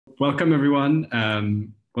welcome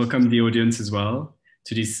everyone. Welcome the audience as well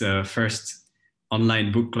to this first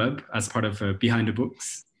online book club as part of Behind the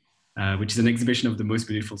Books, which is an exhibition of the most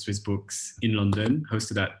beautiful Swiss books in London,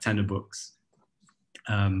 hosted at Tender Books.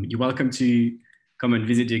 You're welcome to come and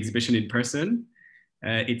visit the exhibition in person.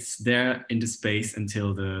 It's there in the space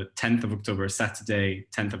until the 10th of October, Saturday,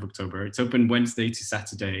 10th of October. It's open Wednesday to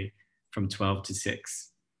Saturday from 12 to 6.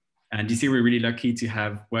 And this year we're really lucky to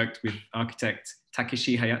have worked with architect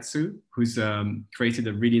Takeshi Hayatsu, who's created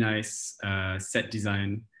a really nice set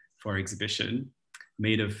design for our exhibition,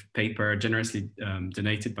 made of paper generously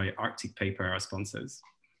donated by Arctic Paper, our sponsors.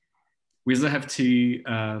 We also have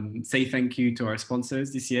to say thank you to our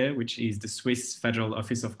sponsors this year, which is the Swiss Federal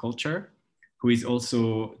Office of Culture, who is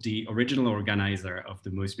also the original organizer of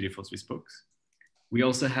the Most Beautiful Swiss Books. We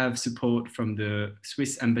also have support from the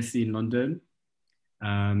Swiss Embassy in London.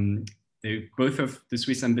 Both of the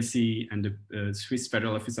Swiss Embassy and the Swiss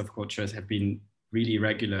Federal Office of Cultures have been really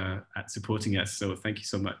regular at supporting us. So thank you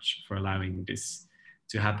so much for allowing this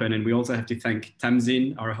to happen. And we also have to thank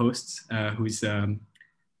Tamzin, our host, who's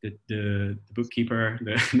the bookkeeper,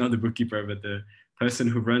 not the bookkeeper, but the person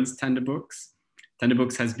who runs Tender Books. Tender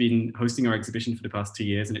Books has been hosting our exhibition for the past 2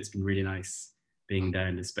 years, and it's been really nice being there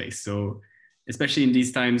in the space. So especially in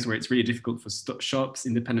these times where it's really difficult for shops,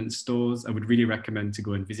 independent stores, I would really recommend to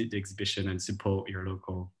go and visit the exhibition and support your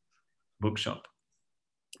local bookshop.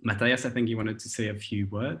 Mathias, I think you wanted to say a few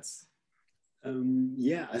words.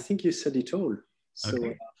 Yeah, I think you said it all. So,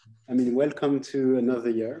 okay. I mean, welcome to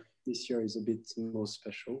another year. This year is a bit more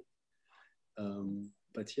special.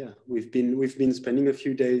 But yeah, we've been spending a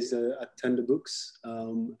few days at Tender Books,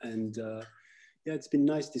 and yeah, it's been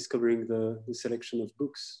nice discovering the selection of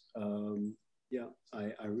books. Yeah,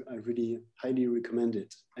 I really highly recommend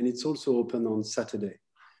it, and it's also open on Saturday.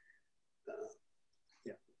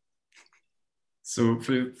 Yeah. So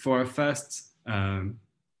for our first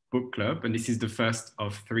book club, and this is the first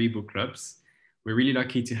of 3 book clubs, we're really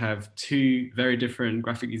lucky to have 2 very different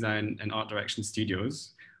graphic design and art direction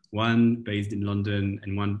studios, one based in London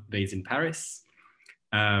and one based in Paris.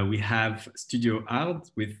 We have Studio Art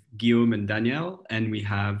with Guillaume and Daniel, and we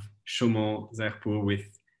have Chaumont-Zaerpour with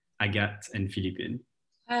Agathe and Philippine.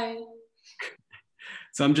 Hi.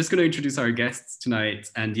 So I'm just going to introduce our guests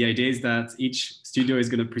tonight, and the idea is that each studio is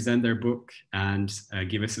going to present their book and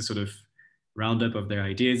give us a sort of roundup of their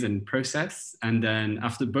ideas and process. And then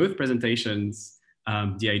after both presentations,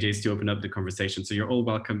 the idea is to open up the conversation. So you're all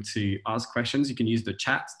welcome to ask questions. You can use the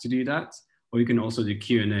chat to do that, or you can also do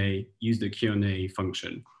Q&A, use the Q&A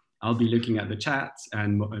function. I'll be looking at the chat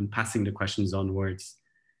and passing the questions onwards.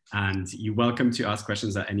 And you're welcome to ask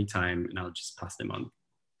questions at any time, and I'll just pass them on.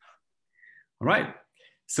 All right.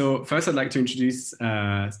 So first, I'd like to introduce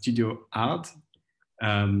Studio Art.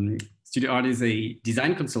 Studio Art is a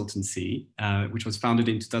design consultancy, which was founded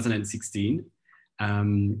in 2016.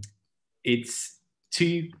 It's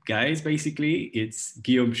 2 guys, basically. It's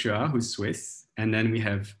Guillaume Chuard, who's Swiss, and then we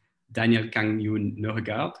have Daniel Kang Yoon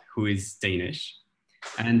Nørregaard, who is Danish.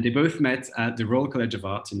 And they both met at the Royal College of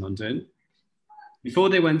Art in London. Before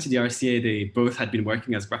they went to the RCA, they both had been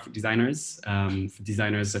working as graphic designers for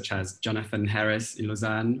designers such as Jonathan Harris in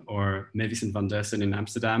Lausanne or Mavis van Dersen in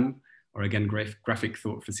Amsterdam, or again, Graphic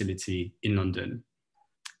Thought Facility in London.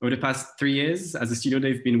 Over the past 3 years, as a studio,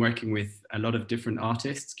 they've been working with a lot of different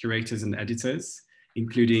artists, curators, and editors,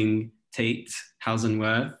 including Tate, House and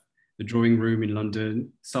Worth, the Drawing Room in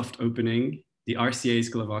London, Soft Opening, the RCA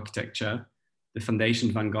School of Architecture, the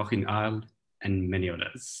Foundation Van Gogh in Arles, and many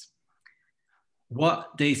others.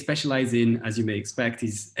 What they specialize in, as you may expect,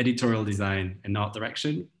 is editorial design and art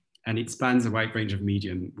direction, and it spans a wide range of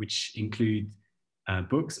medium, which include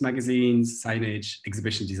books, magazines, signage,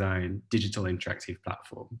 exhibition design, digital interactive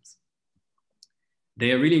platforms.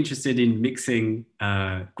 They are really interested in mixing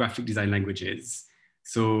graphic design languages.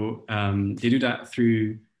 So they do that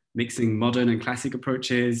through mixing modern and classic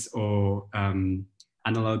approaches, or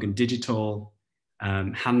analog and digital,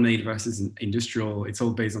 handmade versus industrial. It's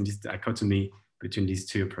all based on this dichotomy between these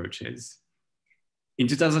 2 approaches. In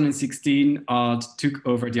 2016, Art took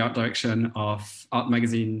over the art direction of art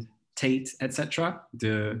magazine Tate, etc.,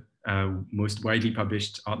 the most widely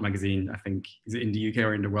published art magazine, I think, is it in the UK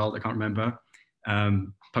or in the world? I can't remember.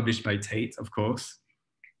 Published by Tate, of course.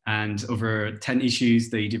 And over 10 issues,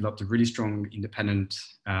 they developed a really strong independent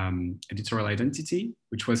editorial identity,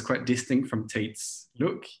 which was quite distinct from Tate's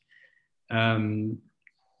look.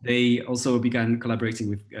 They also began collaborating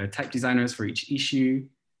with type designers for each issue,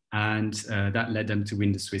 and that led them to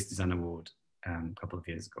win the Swiss Design Award a couple of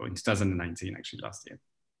years ago, in 2019, actually last year.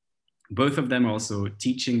 Both of them are also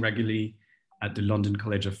teaching regularly at the London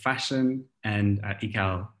College of Fashion and at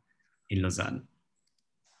ICAL in Lausanne.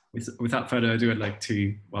 Without further ado, I'd like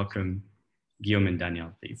to welcome Guillaume and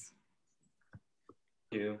Daniel, please.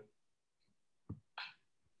 Thank you.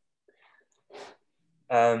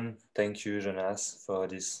 Thank you, Jonas, for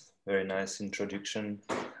this very nice introduction.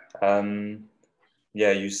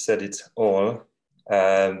 Yeah, you said it all.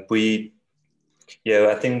 I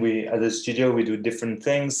think we, at the studio, we do different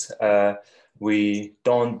things. We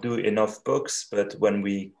don't do enough books, but when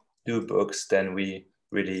we do books, then we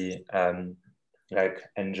really like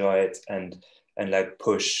enjoy it and like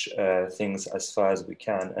push things as far as we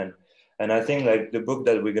can. And I think like the book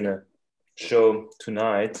that we're gonna show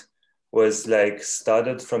tonight was like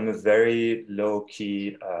started from a very low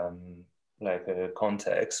key like a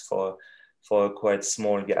context for a quite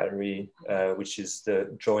small gallery, which is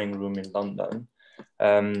the Drawing Room in London.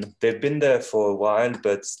 They've been there for a while,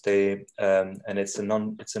 but they and it's a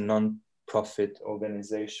non-profit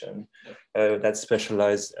organization that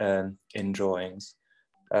specializes in drawings.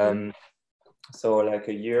 So like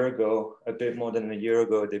a year ago, a bit more than a year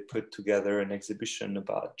ago, they put together an exhibition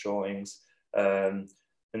about drawings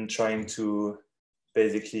and trying to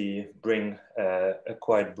basically bring a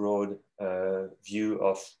quite broad view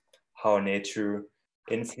of how nature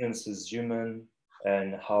influences human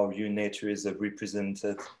and how nature is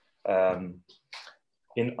represented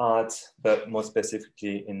in art, but more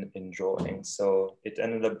specifically in drawing. So it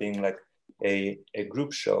ended up being like a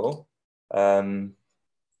group show,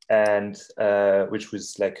 and which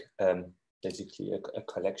was like basically a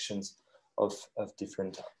collections of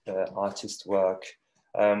different artist work.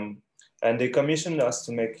 And they commissioned us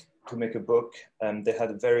to make a book. They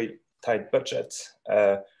had a very tight budget,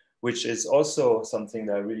 which is also something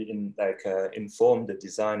that really informed the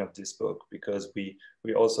design of this book, because we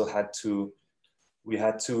also had to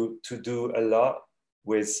do a lot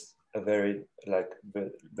with a very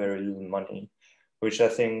little money, which I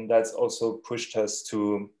think that's also pushed us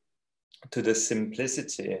to the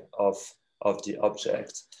simplicity of the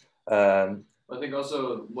object. I think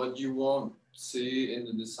also what you won't see in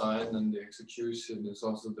the design and the execution is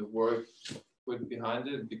also the work put behind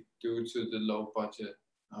it due to the low budget.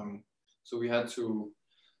 So we had to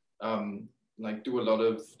like do a lot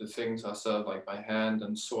of the things ourselves, like by hand,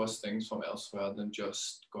 and source things from elsewhere than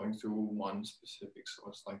just going through one specific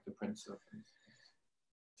source, like the printer.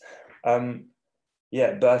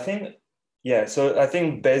 Yeah, but I think, yeah, so I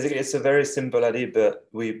think basically it's a very simple idea, but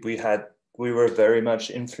we were very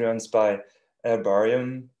much influenced by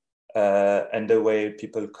herbarium and the way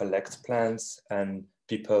people collect plants and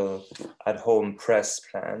people at home press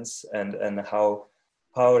plants, and how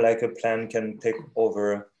like a plant can take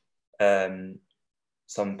over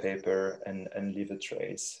some paper and leave a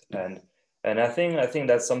trace. And I think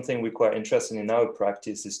that's something we're quite interested in our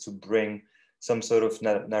practice, is to bring some sort of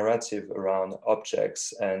narrative around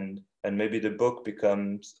objects, and maybe the book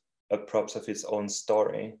becomes a props of its own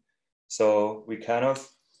story. So we kind of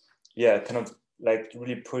like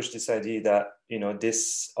really push this idea that, you know,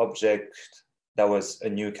 this object that was a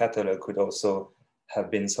new catalog could also have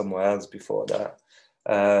been somewhere else before that.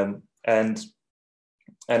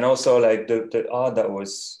 And also like the art that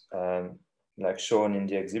was like shown in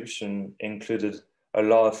the exhibition included a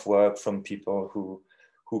lot of work from people who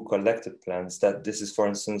collected plants. That this is, for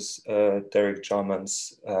instance, Derek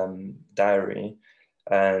Jarman's diary,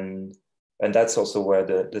 and that's also where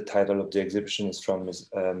the title of the exhibition is from, is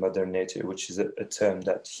Mother Nature, which is a term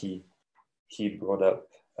that he brought up.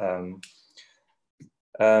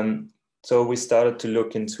 So we started to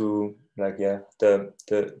look into like, yeah,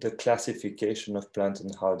 the classification of plants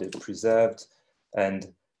and how they're preserved,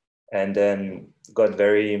 and then got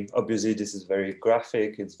very, obviously this is very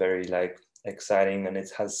graphic, it's very like exciting, and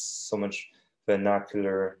it has so much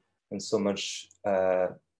vernacular and so much,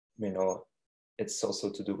 you know, it's also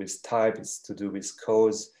to do with type, it's to do with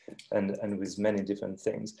codes, and with many different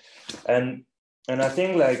things. And I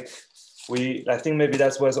think like I think maybe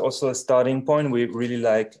that was also a starting point. We really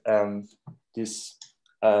like this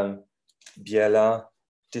Biela.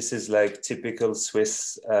 This is like typical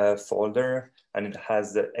Swiss folder, and it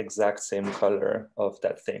has the exact same color of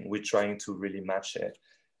that thing. We're trying to really match it.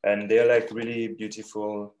 And they're like really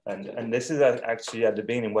beautiful. And this is actually at the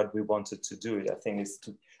beginning what we wanted to do. I think is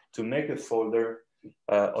to make a folder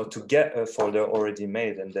or to get a folder already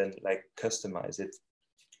made and then like customize it.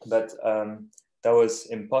 But that was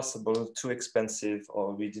impossible, too expensive,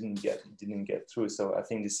 or we didn't get through. So I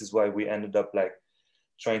think this is why we ended up like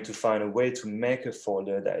trying to find a way to make a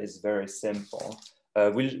folder that is very simple.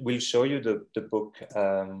 We'll show you the book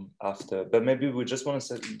after, but maybe we just want to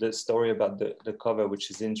say the story about the cover, which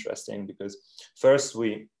is interesting, because first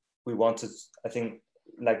we wanted, I think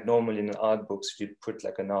like normally in art books, you'd put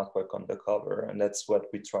like an artwork on the cover, and that's what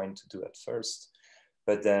we're trying to do at first.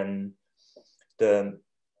 But then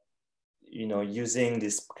using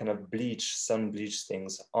this kind of sun bleach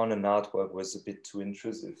things on an artwork was a bit too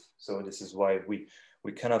intrusive. So this is why we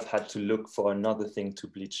kind of had to look for another thing to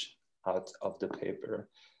bleach out of the paper.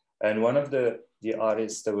 And one of the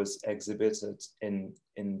artists that was exhibited in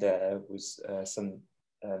there was some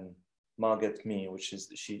Margaret Mee, which is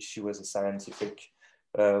she was a scientific,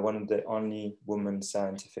 one of the only woman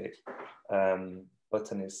scientific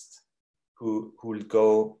botanist who will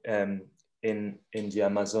go in the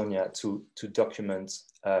Amazonia to document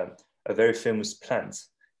a very famous plant,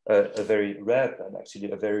 a very rare plant,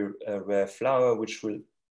 actually, a very rare flower, which will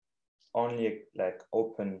only like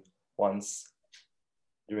open once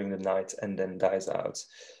during the night and then dies out.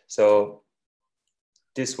 So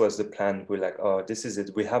this was the plan. We're like, oh, this is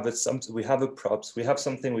it. We have a props. We have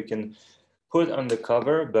something we can put on the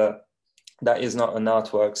cover, but that is not an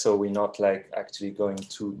artwork. So we're not like actually going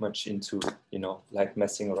too much into, like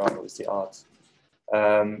messing around with the art.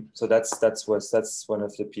 So that's one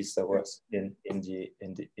of the pieces that was in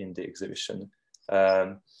the exhibition.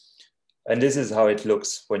 And this is how it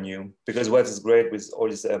looks because what is great with all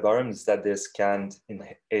these herbariums is that they're scanned in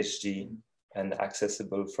HD and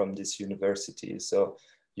accessible from this university. So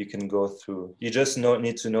you can go through, you just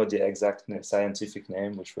need to know the exact scientific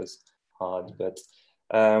name, which was hard. But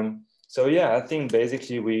so yeah, I think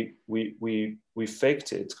basically we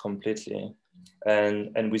faked it completely.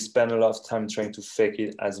 And we spent a lot of time trying to fake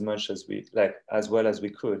it as well as we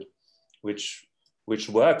could, which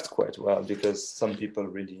worked quite well because some people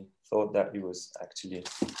really thought that it was actually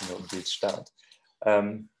bleached out.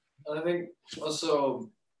 And I think also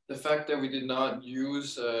the fact that we did not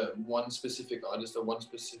use one specific artist or one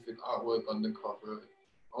specific artwork on the cover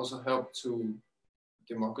also helped to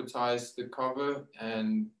democratize the cover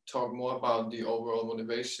and talk more about the overall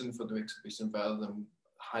motivation for the exhibition rather than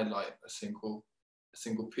highlight a single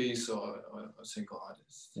piece or a single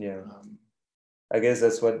artist. Yeah. I guess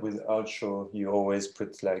that's what with art show you always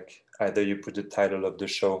put like either you put the title of the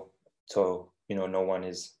show so no one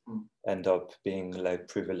is end up being like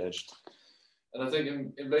privileged. And I think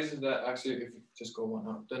in relation to that, actually, if you just go one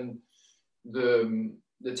up, then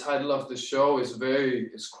the title of the show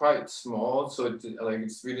is quite small, so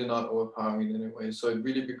it's really not overpowering in any way. So it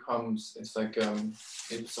really becomes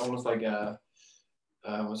it's almost like a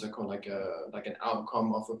what's it called, like an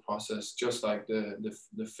outcome of a process, just like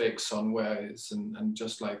the fake sunware is, and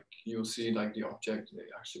just like you'll see like the object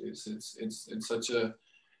actually is. It's such a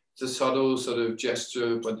subtle sort of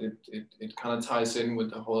gesture, but it kind of ties in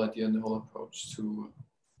with the whole idea and the whole approach to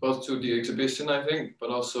both to the exhibition, I think,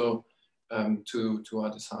 but also to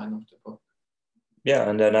our design of the book. Yeah,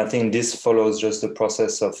 and then I think this follows just the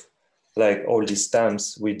process of like all these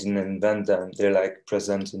stamps. We didn't invent them; they're like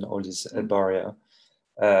present in all these herbaria.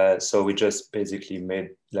 So we just basically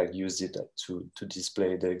used it to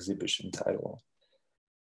display the exhibition title.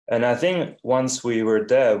 And I think once we were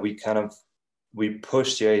there, we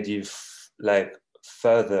pushed the idea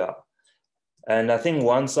further. And I think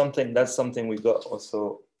that's something we got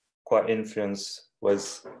also quite influenced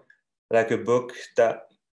was like a book that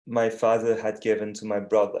my father had given to my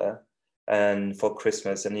brother and for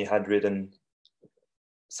Christmas, and he had written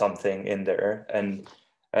something in there and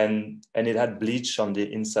it had bleach on the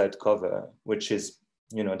inside cover, which is,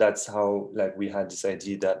 that's how like we had this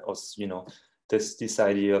idea that also, this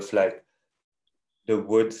idea of like the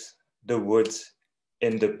wood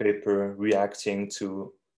in the paper reacting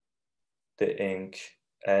to the ink,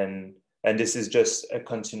 and this is just a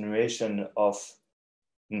continuation of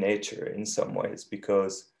nature in some ways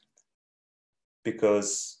because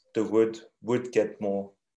the wood would get more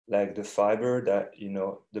like the fiber that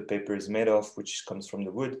the paper is made of, which comes from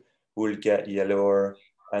the wood, will get yellower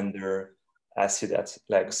under acid,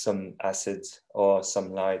 like some acid or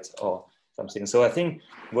some light or something. So I think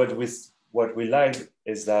what we like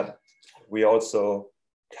is that we also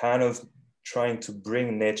kind of trying to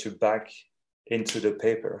bring nature back into the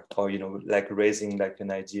paper, or like raising like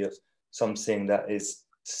an idea of something that is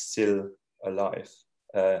still alive,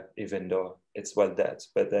 even though it's well dead,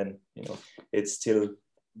 but then it's still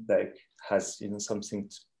like has something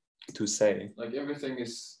to say. Like everything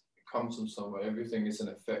comes from somewhere. Everything is an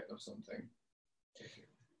effect of something.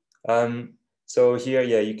 So here,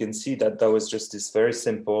 yeah, you can see that was just this very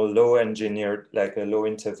simple, low engineered, like a low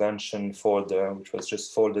intervention folder, which was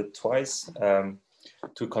just folded twice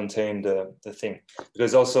to contain the thing.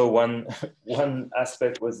 Because also one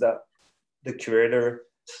aspect was that the curator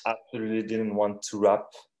absolutely didn't want to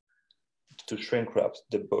shrink wrap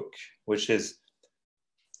the book, which is,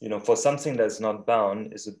 you know, for something that's not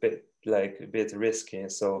bound is a bit risky.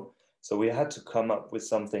 So we had to come up with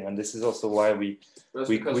something, and this is also why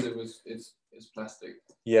because it's plastic.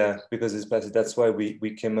 Yeah, because it's plastic. That's why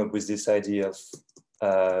we came up with this idea of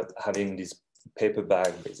having this paper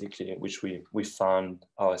bag, basically, which we found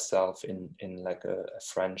ourselves in like a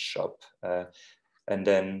French shop, and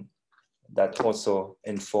then that also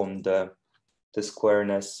informed the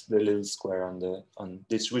squareness, the little square on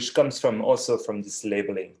this, which comes from also from this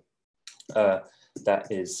labeling that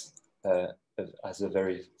is has a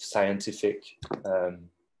very scientific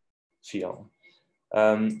feel.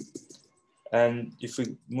 And if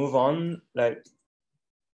we move on, like,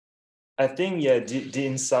 I think, yeah, the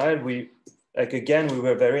inside, we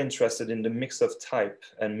were very interested in the mix of type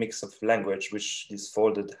and mix of language, which this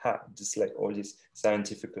folded had, just like all these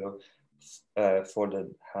scientific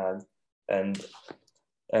folded had. And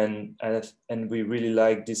we really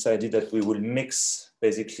like this idea that we will mix,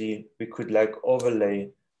 basically, we could like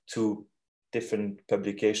overlay two different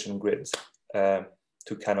publication grids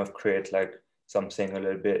to kind of create like something a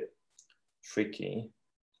little bit freaky.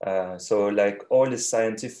 So like all the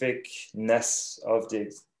scientificness of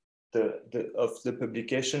the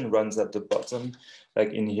publication runs at the bottom.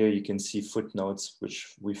 Like in here, you can see footnotes,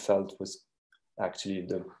 which we felt was actually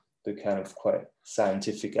the kind of quite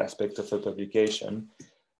scientific aspect of a publication.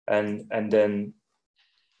 And then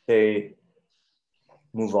they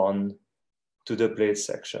move on to the plate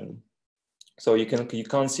section. So you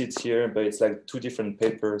can't see it here, but it's like two different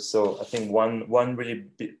papers. So I think one really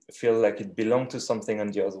feel like it belonged to something,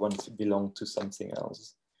 and the other one belonged to something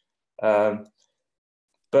else.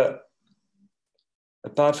 But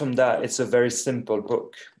apart from that, it's a very simple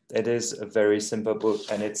book. It is a very simple book,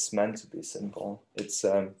 and it's meant to be simple. It's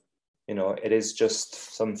you know, it is just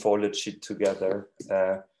some folded sheet together,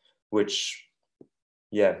 which,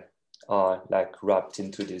 yeah, are like wrapped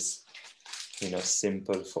into this, you know,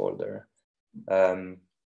 simple folder. But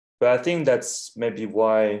I think that's maybe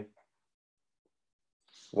why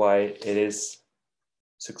it is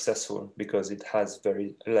successful, because it has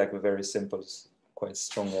a very simple, quite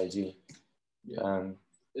strong idea. Yeah.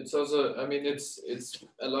 It's also, I mean, it's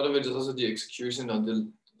a lot of it is also the execution of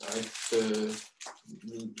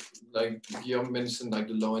like Guillaume mentioned, like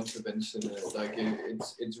the low intervention, like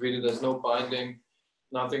it's really, there's no binding,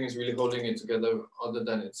 nothing is really holding it together other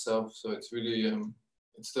than itself. So it's really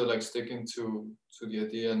it's still like sticking to the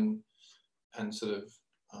idea and sort of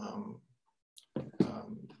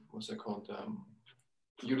what's it called,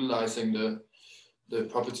 utilizing the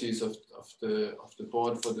properties of the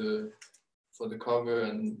board for the cover,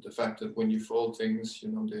 and the fact that when you fold things, you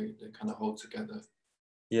know, they kind of hold together.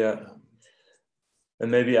 Yeah. And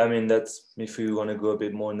maybe, I mean, that's, if we want to go a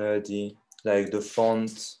bit more nerdy, like the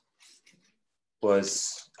font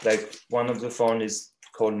was like, one of the font is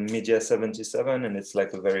called Media 77, and it's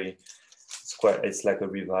like it's like a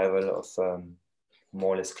revival of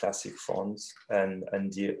more or less classic fonts, and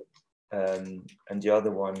the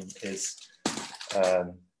other one is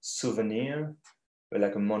Souvenir,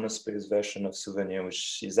 like a monospace version of Souvenir,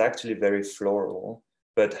 which is actually very floral,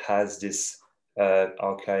 but has this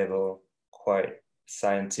archival, quite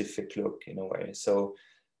scientific look in a way. So,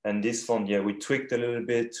 and this font, yeah, we tweaked a little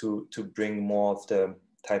bit to bring more of the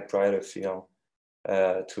typewriter feel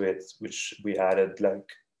to it, which we added like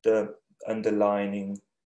the underlining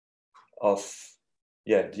of,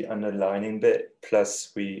 yeah, the underlining bit,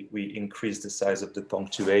 plus we increased the size of the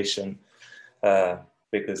punctuation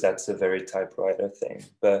because that's a very typewriter thing.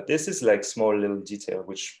 But this is like small little detail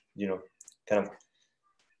which, you know, kind of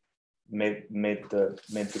made the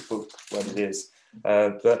book what it is.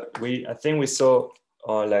 But I think we saw,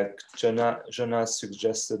 or like Jonas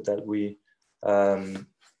suggested that we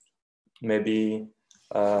maybe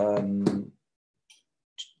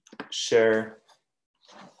share,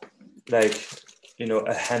 like, you know,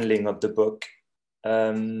 a handling of the book.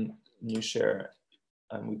 You share,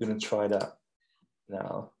 and we're gonna try that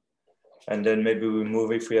now. And then maybe we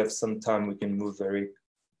move, if we have some time, we can move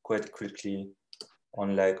quite quickly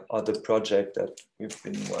on like other project that we've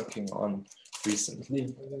been working on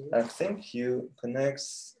recently. I think you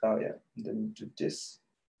connects, oh yeah, then do this.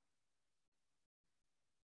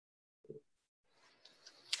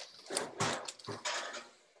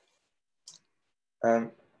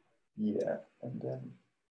 Yeah, and then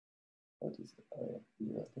what is it? Oh,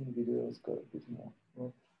 yeah, I think video's got a bit more.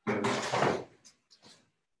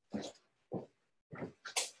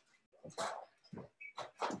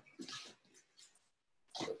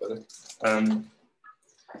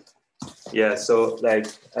 Yeah, so like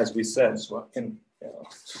as we said, so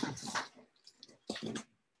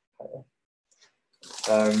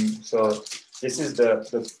this is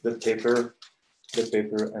the paper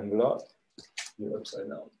envelope. You're upside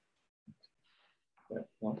down. Yeah,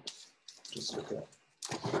 no, just look at it.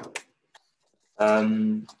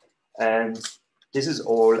 And this is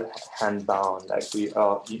all hand bound. Like we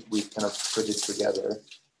kind of put it together.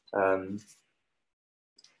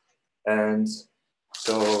 And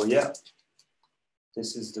so yeah,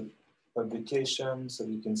 this is the publication. So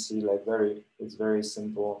you can see like it's very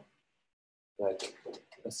simple, like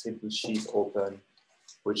a simple sheet open,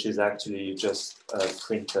 which is actually just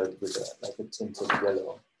printed with like a tinted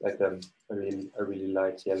yellow, like a really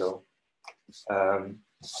light yellow. And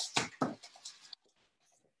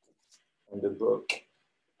the book.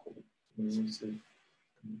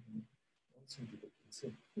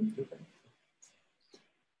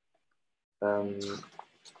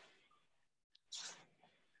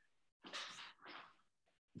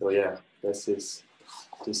 So yeah, this is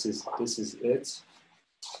it.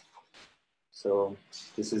 So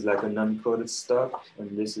this is like a non-coated stock,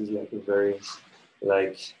 and this is like a very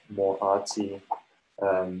like more arty,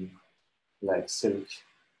 like silky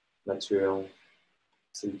material.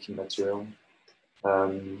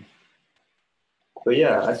 But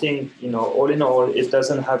yeah, I think, you know, all in all, it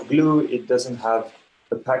doesn't have glue. It doesn't have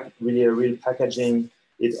a real packaging.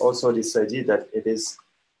 It also this idea that it is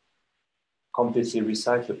completely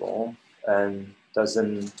recyclable and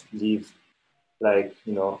doesn't leave, like,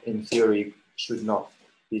 you know, in theory, should not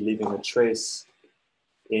be leaving a trace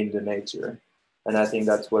in the nature. And I think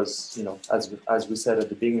that was, you know, as we said at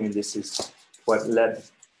the beginning, this is what led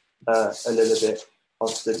a little bit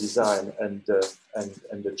of the design and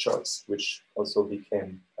the choice, which also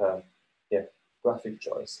became graphic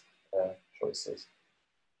choices.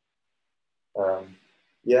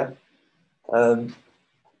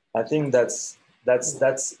 I think that's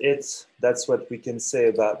it. That's what we can say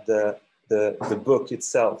about the book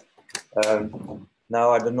itself.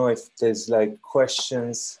 Now I don't know if there's like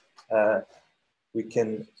questions we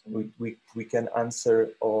can answer,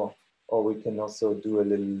 or we can also do a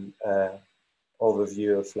little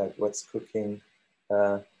overview of like what's cooking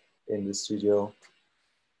in the studio.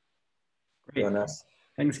 Great. Jonas.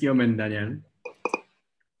 Thanks, Guillaume and Daniel.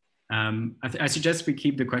 I suggest we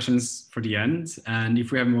keep the questions for the end, and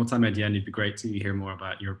if we have more time at the end, it'd be great to hear more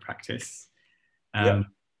about your practice.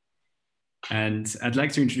 And I'd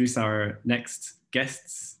like to introduce our next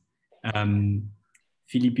guests,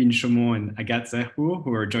 Philippine Chaumont and Agathe Zaerpour,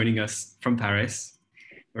 who are joining us from Paris.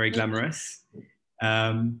 Very glamorous.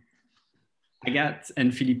 Agathe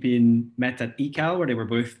and Philippine met at ICAL, where they were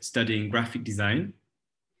both studying graphic design.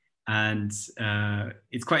 And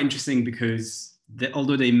it's quite interesting because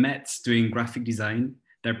although they met doing graphic design,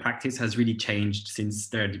 their practice has really changed since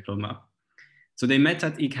their diploma. So they met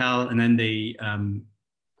at ICAL, and then they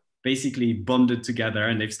basically bonded together,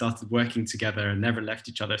 and they've started working together and never left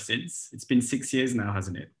each other since. It's been 6 years now,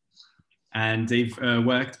 hasn't it? And they've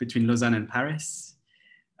worked between Lausanne and Paris.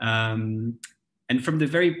 And from the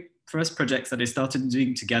very first projects that they started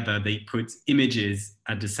doing together, they put images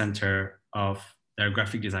at the center of their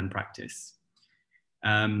graphic design practice.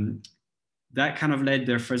 That kind of led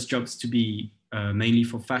their first jobs to be mainly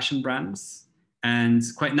for fashion brands. And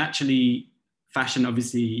quite naturally, fashion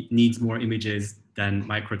obviously needs more images than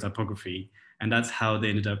micro typography. And that's how they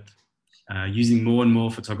ended up using more and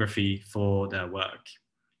more photography for their work.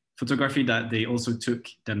 Photography that they also took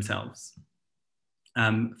themselves.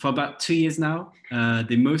 For about 2 years now,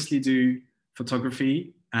 they mostly do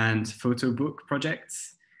photography and photo book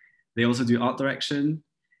projects. They also do art direction,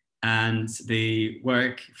 and they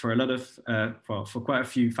work for a lot of, for quite a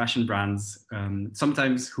few fashion brands,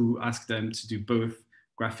 sometimes who ask them to do both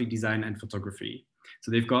graphic design and photography.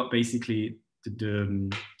 So they've got basically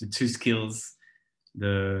the two skills.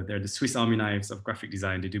 They're the Swiss Army knives of graphic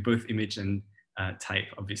design. They do both image and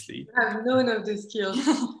type, obviously. I have none of the skills.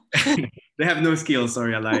 They have no skills,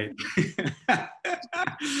 sorry, I lied.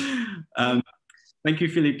 Thank you,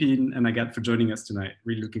 Philippine and Agathe, for joining us tonight.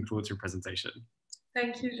 Really looking forward to your presentation.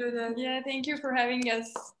 Thank you, Jonas. Yeah, thank you for having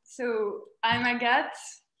us. So I'm Agathe,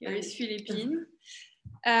 here is Philippine.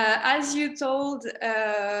 As you told,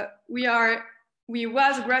 we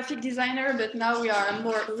was graphic designer, but now we are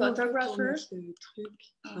more photographer.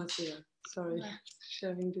 Sorry,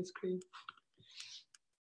 sharing the screen.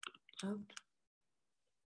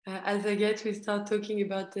 As Agathe, we start talking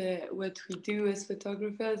about what we do as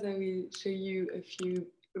photographers, and we'll show you a few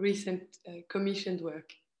recent commissioned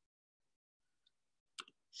work.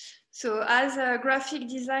 So as graphic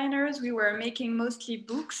designers, we were making mostly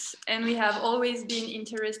books, and we have always been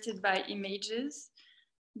interested by images.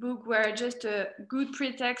 Books were just a good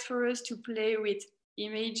pretext for us to play with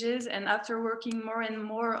images. And after working more and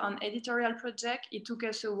more on editorial project, it took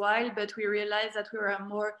us a while, but we realized that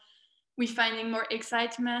we finding more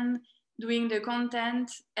excitement doing the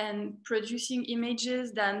content and producing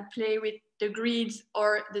images than play with the grids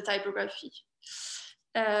or the typography.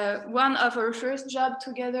 One of our first jobs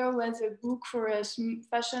together was a book for a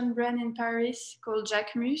fashion brand in Paris called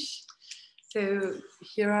Jacquemus. So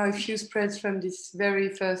here are a few spreads from this very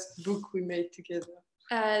first book we made together.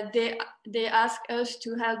 They asked us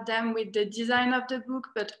to help them with the design of the book,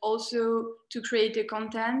 but also to create the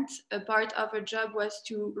content. A part of our job was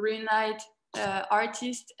to reunite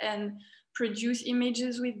artists and produce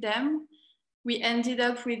images with them. We ended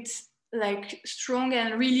up with like strong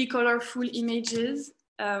and really colorful images.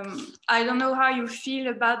 I don't know how you feel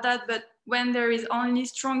about that, but when there is only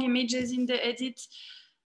strong images in the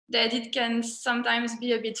edit can sometimes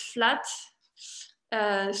be a bit flat.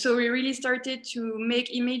 So we really started to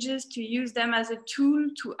make images to use them as a tool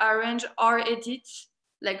to arrange our edits,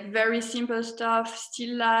 like very simple stuff,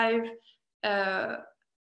 still live,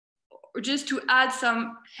 or just to add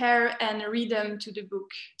some hair and rhythm to the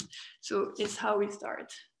book. So it's how we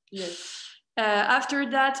start. Yes. After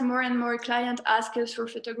that, more and more clients ask us for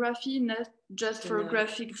photography, not just for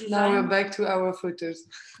graphic design. Now we're back to our photos.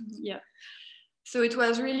 Yeah. So it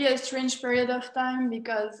was really a strange period of time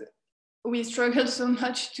because we struggled so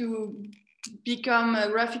much to become a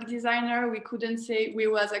graphic designer. We couldn't say we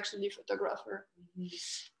was actually a photographer. Mm-hmm.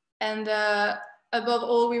 And above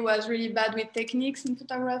all, we was really bad with techniques in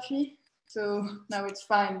photography. So now it's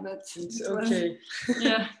fine, but it's okay.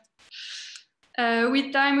 Yeah.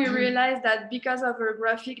 With time, we realized that because of our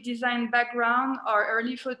graphic design background, our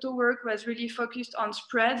early photo work was really focused on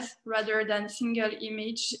spreads rather than single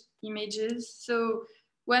images. So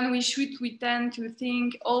when we shoot, we tend to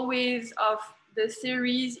think always of the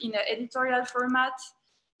series in an editorial format.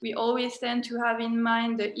 We always tend to have in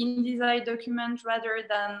mind the InDesign document rather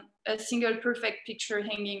than a single perfect picture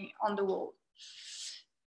hanging on the wall.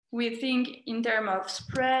 We think in terms of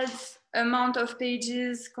spreads, amount of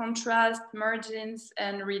pages, contrast, margins,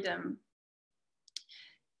 and rhythm.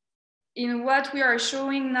 In what we are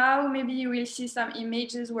showing now, maybe you will see some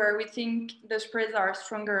images where we think the spreads are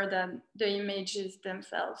stronger than the images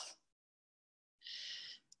themselves.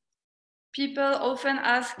 People often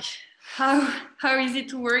ask, how is it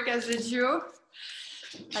to work as a duo?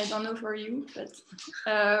 I don't know for you, but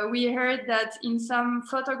we heard that in some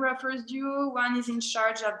photographers duo, one is in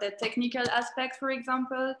charge of the technical aspect, for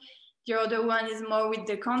example. The other one is more with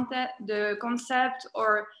the concept,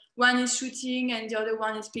 or one is shooting and the other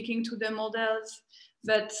one is speaking to the models.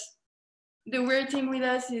 But the weird thing with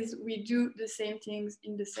us is we do the same things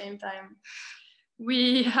in the same time.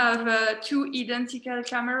 We have 2 identical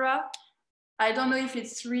cameras. I don't know if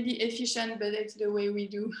it's really efficient, but it's the way we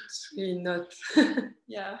do. It's really not.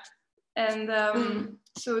 Yeah. And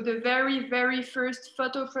so the very, very first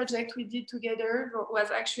photo project we did together was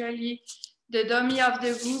actually the dummy of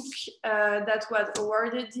the book that was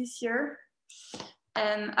awarded this year.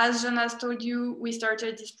 And as Jonas told you, we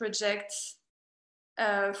started this project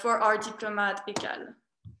for our diploma at ECAL.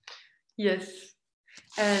 Yes.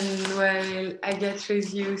 And while Agathe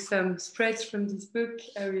shows you some spreads from this book,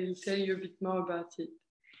 I will tell you a bit more about it.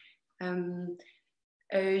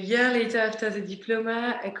 A year later, after the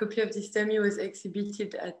diploma, a copy of this dummy was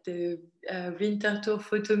exhibited at the Winterthur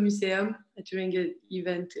Photo Museum during an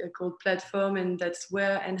event called Platform, and that's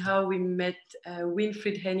where and how we met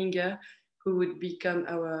Winfried Henninger, who would become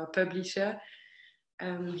our publisher.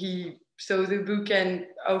 He saw the book and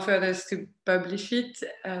offered us to publish it,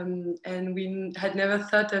 and we had never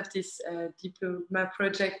thought of this diploma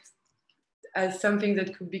project as something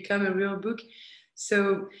that could become a real book.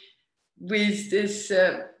 So with this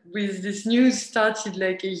news started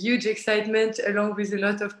like a huge excitement along with a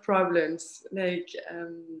lot of problems. Like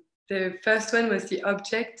the first one was the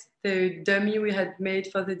object. The dummy we had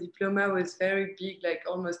made for the diploma was very big, like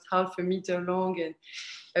almost 0.5 meter long and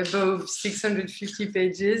above 650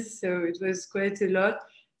 pages. So it was quite a lot.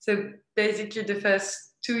 So basically the first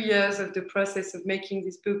 2 years of the process of making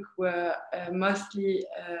this book were mostly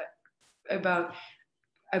about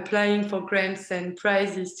applying for grants and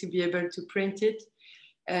prizes to be able to print it,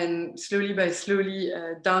 and slowly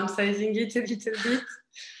downsizing it a little bit.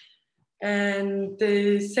 And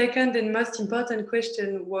the second and most important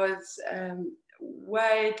question was,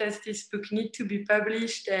 why does this book need to be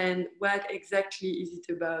published and what exactly is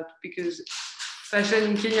it about? Because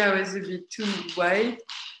fashion in Kenya was a bit too wide.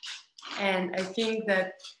 And I think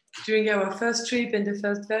that during our first trip and the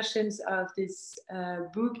first versions of this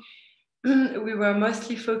book, we were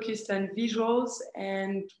mostly focused on visuals,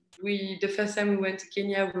 and the first time we went to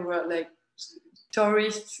Kenya, we were like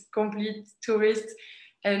tourists, complete tourists,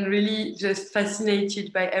 and really just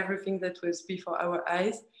fascinated by everything that was before our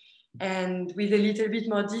eyes. And with a little bit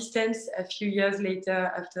more distance, a few years later,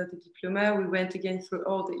 after the diploma, we went again through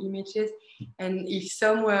all the images. And if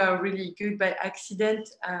some were really good by accident,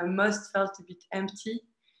 most felt a bit empty.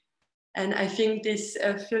 And I think this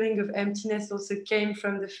feeling of emptiness also came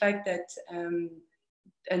from the fact that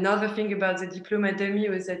another thing about the diploma dummy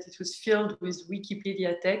was that it was filled with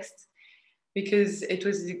Wikipedia text. Because it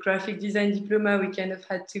was the graphic design diploma, we kind of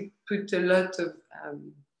had to put a lot of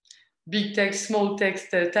big text, small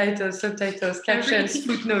text, titles, subtitles, captions,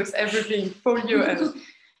 footnotes, everything, folio,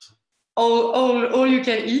 all you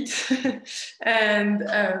can eat.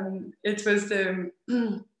 And it was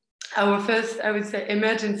our first, I would say,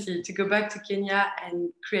 emergency to go back to Kenya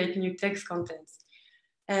and create new text contents.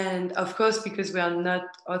 And of course, because we are not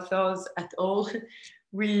authors at all,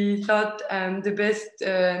 we thought the best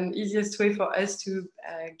and easiest way for us to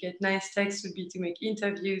get nice text would be to make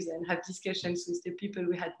interviews and have discussions with the people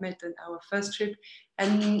we had met on our first trip,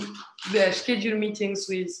 and schedule meetings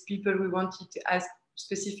with people we wanted to ask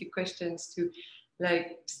specific questions to,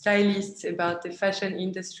 like stylists about the fashion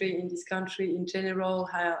industry in this country in general,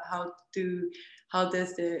 how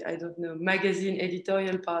does the, I don't know, magazine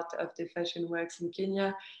editorial part of the fashion works in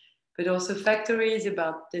Kenya, but also factories,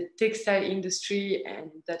 about the textile industry and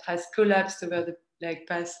that has collapsed over the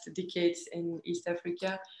past decades in East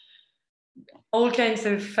Africa, all kinds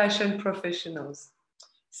of fashion professionals.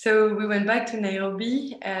 So we went back to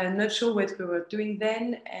Nairobi, not sure what we were doing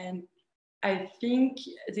then. And I think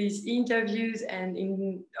these interviews and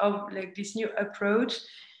this new approach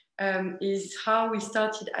is how we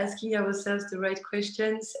started asking ourselves the right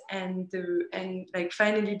questions and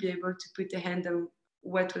finally be able to put a hand on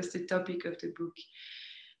what was the topic of the book.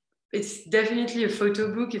 It's definitely a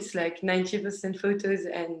photo book. It's like 90% photos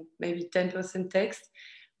and maybe 10% text,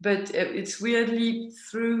 but it's weirdly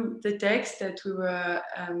through the text that we were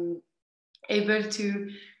able to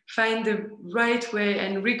find the right way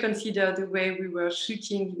and reconsider the way we were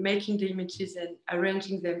shooting, making the images and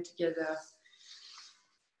arranging them together.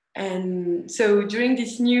 And so during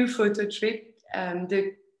this new photo trip,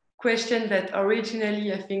 the question that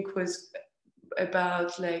originally I think was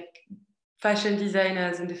about fashion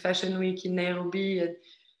designers and the fashion week in Nairobi and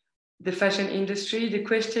the fashion industry, the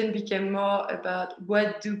question became more about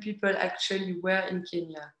what do people actually wear in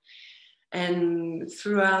Kenya. And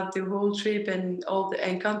throughout the whole trip and all the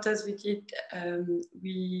encounters we did,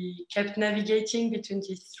 we kept navigating between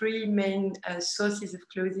these three main sources of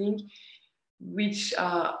clothing, which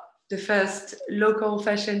are the first local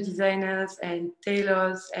fashion designers and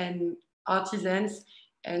tailors and artisans,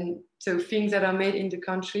 and so things that are made in the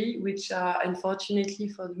country, which are unfortunately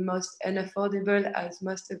for the most unaffordable, as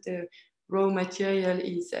most of the raw material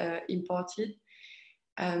is imported.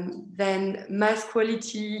 Then mass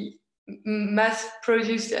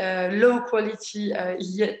produced, low quality,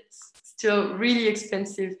 yet still really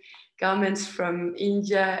expensive garments from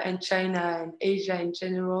India and China and Asia in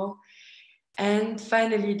general. And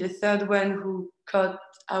finally, the third one who caught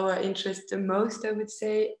our interest the most, I would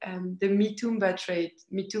say, the mitumba trade.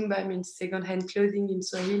 Mitumba means second-hand clothing in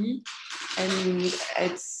Swahili, and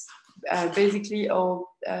it's basically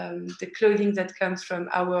all the clothing that comes from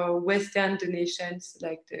our Western donations,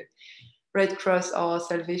 like the Red Cross or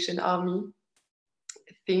Salvation Army,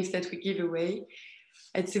 things that we give away.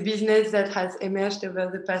 It's a business that has emerged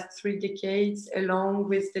over the past 3 decades, along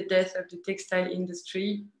with the death of the textile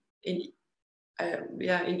industry in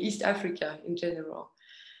East Africa in general.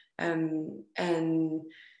 And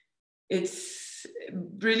it's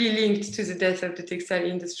really linked to the death of the textile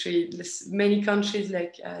industry. Many countries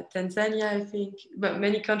like Tanzania, I think, but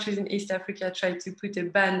many countries in East Africa tried to put a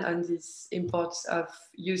ban on these imports of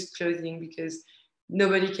used clothing because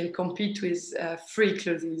nobody can compete with free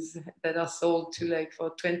clothes that are sold to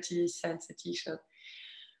for 20 cents a t-shirt.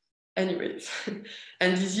 Anyways,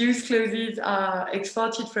 and these used clothes are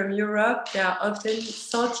exported from Europe. They are often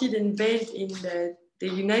sorted and baled in the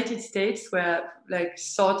United States, where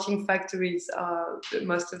sorting factories are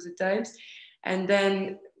most of the times, and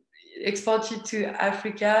then exported to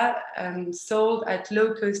Africa and sold at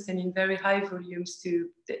low cost and in very high volumes to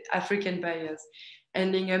the African buyers,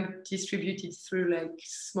 ending up distributed through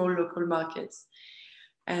small local markets.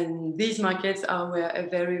 And these markets are where a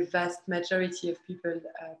very vast majority of people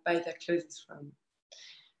buy their clothes from.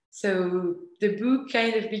 So the book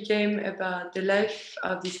kind of became about the life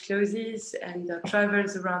of these clothes and their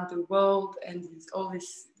travels around the world, and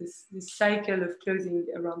this cycle of clothing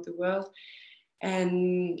around the world,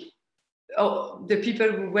 and the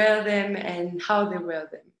people who wear them and how they wear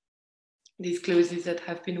them. These clothes that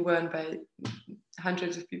have been worn by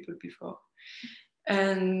hundreds of people before.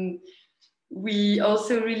 And we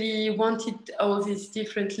also really wanted all these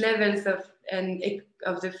different levels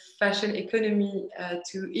of the fashion economy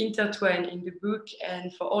to intertwine in the book,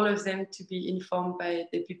 and for all of them to be informed by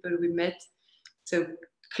the people we met. So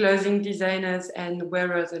clothing designers and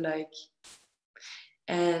wearers alike.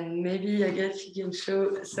 And maybe I guess you can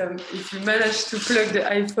show some, if you manage to plug the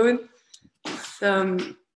iPhone,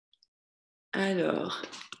 some, alors,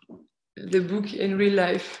 the book in real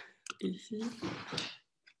life. Ici.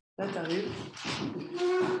 Là, t'arrives.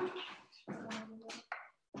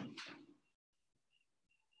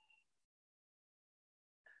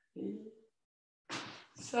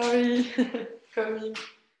 Sorry, coming.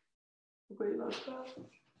 Pourquoi il marche pas?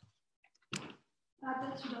 Ah,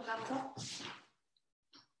 peut-être tu dois faire ça.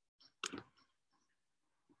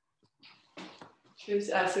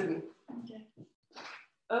 Ah, c'est bon. Okay.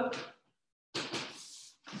 Hop.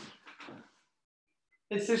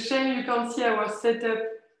 It's a shame you can't see our setup.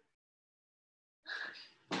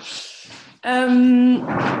 And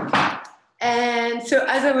so,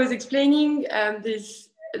 as I was explaining, there's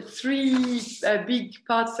three big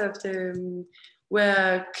parts of the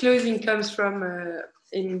where clothing comes from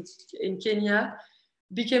in Kenya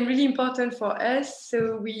became really important for us.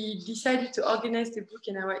 So we decided to organize the book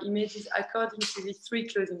and our images according to these three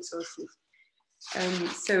clothing sources.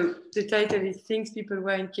 So the title is Things People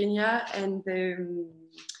Wear in Kenya, and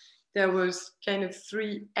there was kind of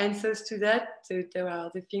three answers to that. So there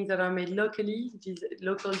are the things that are made locally, these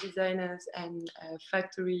local designers and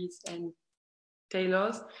factories and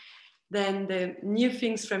tailors. Then the new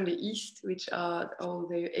things from the East, which are all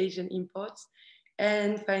the Asian imports.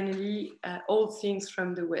 And finally, old things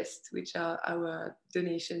from the West, which are our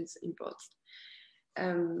donations imports.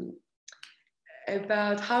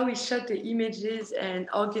 About how we shot the images and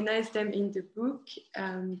organized them in the book.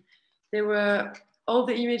 There were all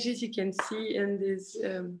the images you can see in this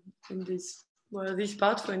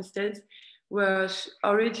part, for instance, were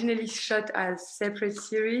originally shot as separate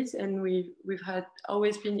series, and we've had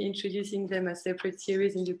always been introducing them as separate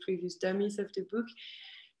series in the previous dummies of the book.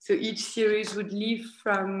 So each series would leave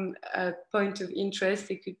from a point of interest.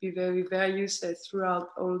 It could be very various throughout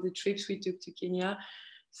all the trips we took to Kenya.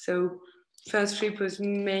 So first trip was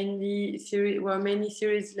mainly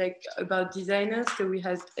series like about designers. So we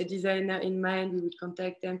had a designer in mind. We would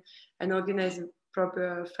contact them and organize a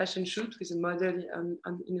proper fashion shoot with a model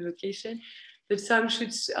in a location. But some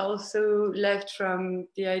shoots also left from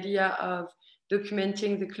the idea of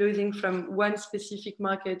documenting the clothing from one specific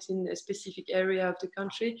market in a specific area of the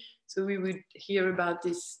country. So we would hear about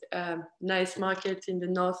this nice market in the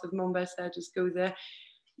north of Mombasa, just go there,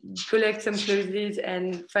 collect some clothes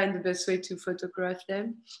and find the best way to photograph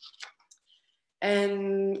them.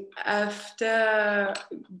 And after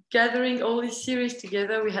gathering all these series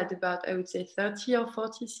together, we had about, I would say, 30 or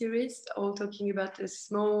 40 series, all talking about a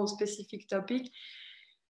small specific topic.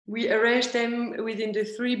 We arranged them within the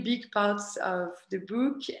three big parts of the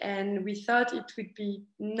book, and we thought it would be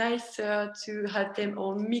nicer to have them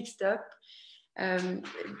all mixed up.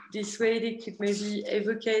 This way they could maybe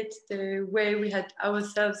evocate the way we had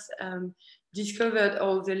ourselves discovered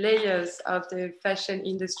all the layers of the fashion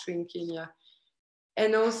industry in Kenya.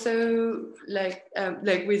 And also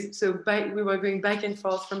we were going back and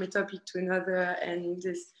forth from a topic to another, and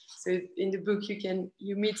so in the book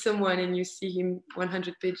you meet someone and you see him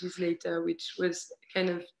 100 pages later, which was kind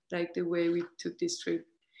of like the way we took this trip.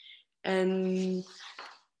 And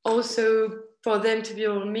also for them to be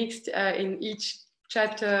all mixed in each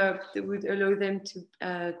chapter, that would allow them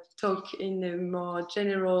to talk in a more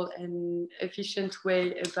general and efficient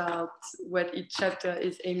way about what each chapter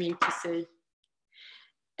is aiming to say.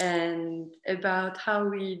 And about how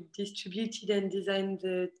we distributed and designed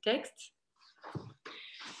the text.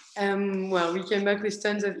 Well, we came back with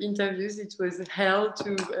tons of interviews. It was hell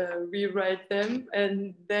to rewrite them.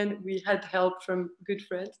 And then we had help from good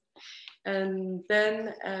friends. And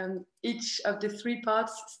then each of the three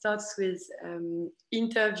parts starts with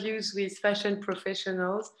interviews with fashion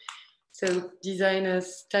professionals. So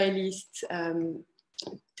designers, stylists,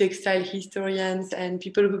 textile historians, and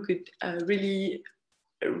people who could really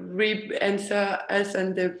answer us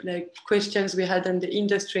on the questions we had on the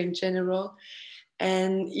industry in general.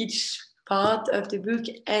 And each part of the book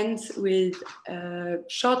ends with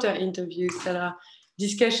shorter interviews that are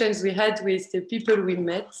discussions we had with the people we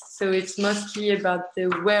met. So it's mostly about the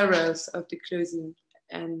wearers of the clothing.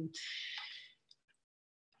 And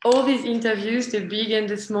all these interviews, the big and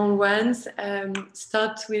the small ones,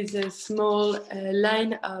 start with a small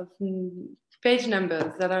line of page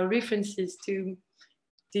numbers that are references to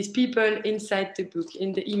these people inside the book,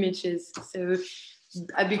 in the images. So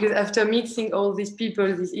because after mixing all these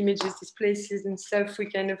people, these images, these places and stuff, we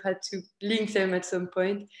kind of had to link them at some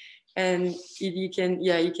point. And you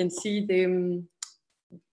can see the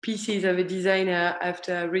pieces of a designer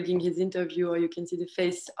after reading his interview, or you can see the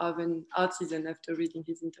face of an artisan after reading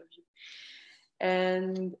his interview.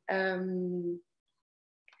 And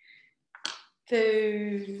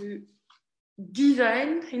the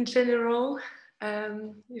design in general,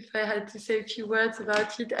 if I had to say a few words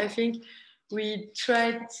about it, I think we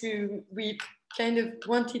kind of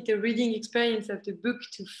wanted the reading experience of the book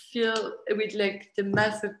to feel with like the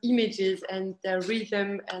mass of images and their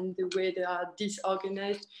rhythm and the way they are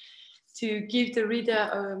disorganized, to give the reader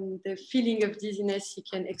the feeling of dizziness you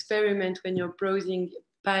can experiment when you're browsing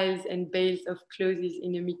piles and bales of clothes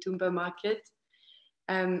in a mitumba market.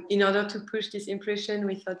 In order to push this impression,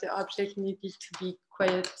 we thought the object needed to be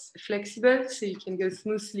quite flexible, so you can go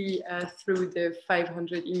smoothly through the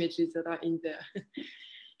 500 images that are in there.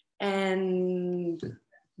 And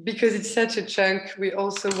because it's such a chunk, we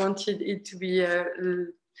also wanted it to be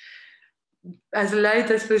as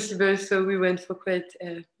light as possible, so we went for quite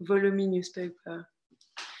a voluminous paper.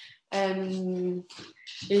 In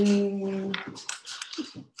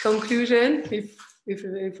conclusion, if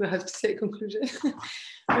we have to say conclusion,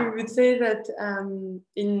 we would say that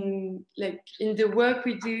in the work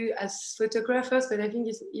we do as photographers, but I think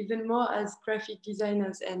it's even more as graphic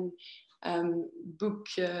designers and book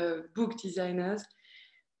designers,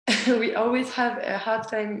 we always have a hard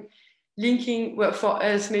time linking, well, for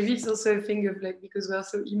us, maybe it's also a thing of like, because we're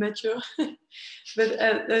so immature, but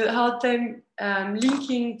a hard time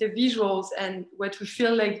linking the visuals and what we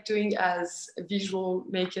feel like doing as visual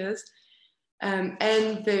makers,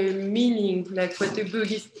 and the meaning, like what the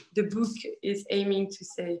book is aiming to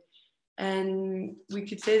say. And we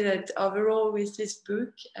could say that overall with this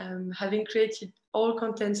book, having created all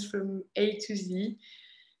contents from A to Z,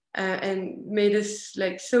 and made us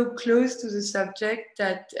like so close to the subject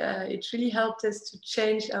that it really helped us to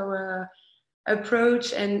change our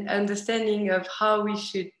approach and understanding of how we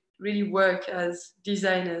should really work as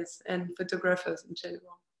designers and photographers in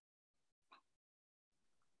general.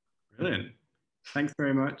 Brilliant. Thanks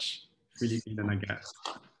very much, Philippine and Agathe.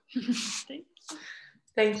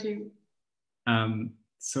 Thank you.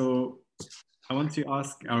 So I want to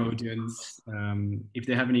ask our audience if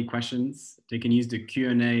they have any questions. They can use the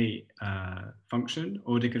Q&A function,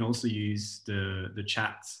 or they can also use the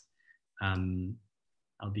chat.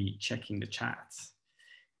 I'll be checking the chat.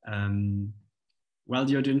 While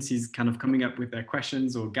the audience is kind of coming up with their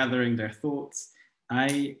questions or gathering their thoughts,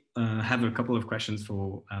 I have a couple of questions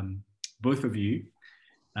for both of you.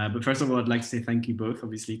 But first of all, I'd like to say thank you both,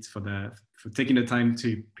 obviously, for taking the time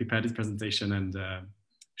to prepare this presentation and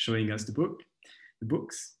showing us the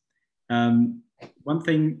books. One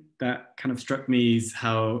thing that kind of struck me is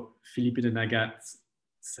how Philippine and Agathe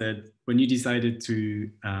said, when you decided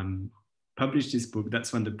to publish this book,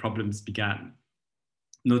 that's when the problems began.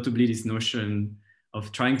 Notably, this notion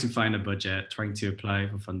of trying to find a budget, trying to apply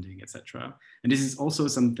for funding, etc. And this is also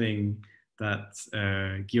something that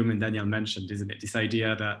Guillaume and Daniel mentioned, isn't it? This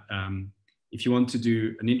idea that if you want to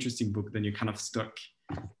do an interesting book, then you're kind of stuck,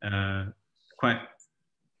 quite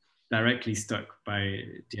directly stuck by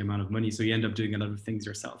the amount of money. So you end up doing a lot of things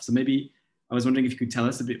yourself. So maybe I was wondering if you could tell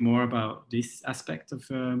us a bit more about this aspect of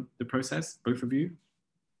the process, both of you.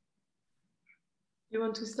 You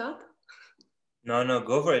want to start? No,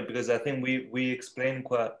 go for it, because I think we explained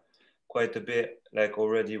quite a bit, like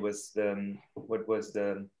already was what was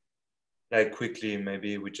the, like quickly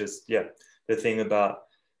maybe we just, the thing about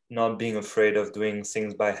not being afraid of doing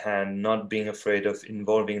things by hand, not being afraid of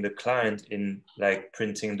involving the client in like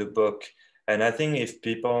printing the book. And I think if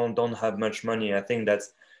people don't have much money, I think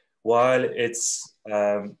that's, while it's,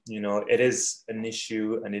 it is an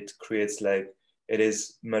issue and it creates like, it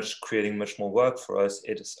is creating much more work for us.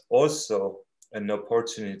 It is also an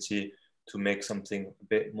opportunity to make something a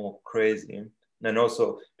bit more crazy. And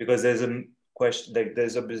also because there's a question, like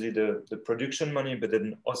there's obviously the production money, but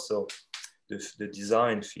then also the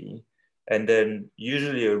design fee. And then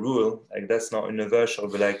usually a rule, like that's not universal,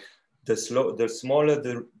 but like the smaller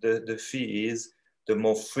the fee is, the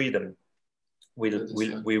more freedom we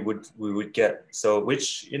would get. So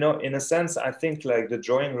which, in a sense, I think like the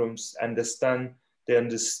drawing rooms understand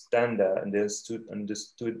that and they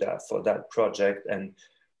understood that for that project. And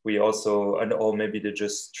we also, or maybe they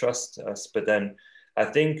just trust us. But then I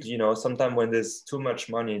think, sometimes when there's too much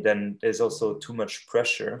money, then there's also too much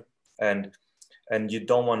pressure, and you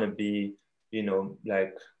don't want to be,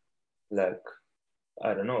 like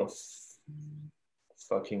I don't know,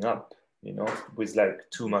 fucking up you know, with like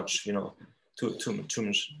too much, you know, too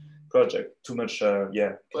much project, too much,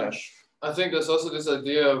 yeah, cash. I think there's also this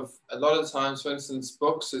idea of a lot of times, for instance,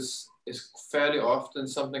 books is fairly often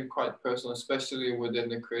something quite personal, especially within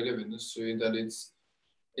the creative industry, that it's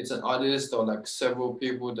an artist or like several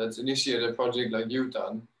people that's initiated a project like you've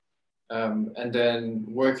done. And then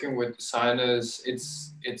working with designers,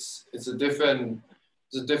 it's a different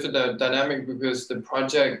dynamic, because the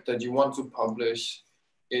project that you want to publish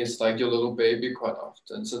is like your little baby quite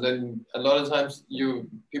often. So then a lot of times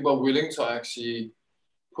people are willing to actually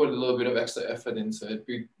put a little bit of extra effort into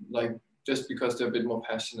it, like just because they're a bit more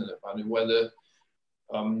passionate about it. Whether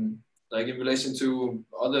like in relation to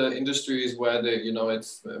other industries where they, you know,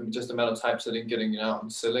 it's just a matter of typesetting, getting it out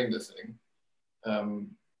and selling the thing,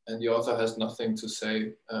 and the author has nothing to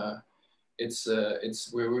say.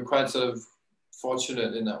 We're quite sort of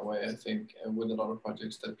fortunate in that way, I think, with a lot of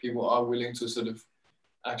projects, that people are willing to sort of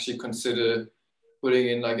actually consider putting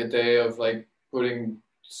in like a day of like putting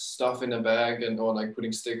stuff in a bag or like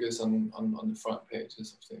putting stickers on the front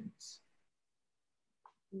pages of things.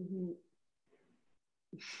 Mm-hmm.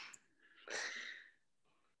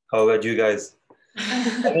 How about you guys?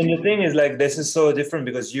 I mean, the thing is, like, this is so different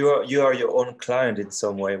because you are your own client in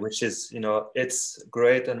some way, which is, you know, it's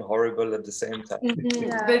great and horrible at the same time. Mm-hmm.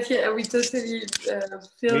 Yeah. But yeah, we totally feel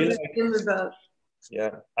the same about.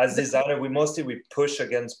 Yeah, as designer, we push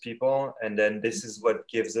against people, and then this is what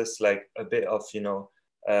gives us like a bit of, you know,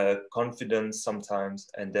 confidence sometimes,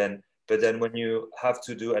 and then but then when you have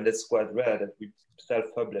to do, and it's quite rare that we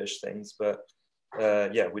self-publish things, but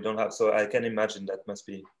yeah, we don't have. So I can imagine that must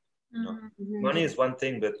be. You know, money is one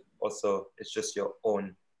thing, but also it's just your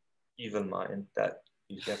own evil mind that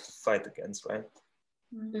you have to fight against, right?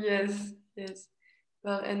 Yes, yes.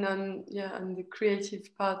 Well, and on the creative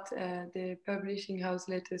part, the publishing house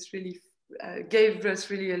let us really gave us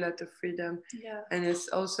really a lot of freedom. Yeah, and it's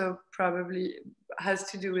also probably has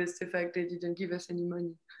to do with the fact they didn't give us any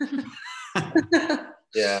money.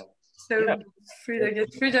 Yeah. So yeah.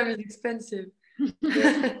 Freedom is expensive.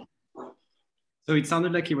 Yeah. So it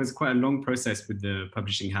sounded like it was quite a long process with the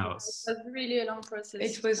publishing house. It was really a long process.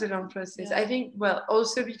 It was a long process. Yeah. I think, well,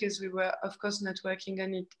 also because we were, of course, not working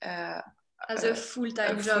on it as a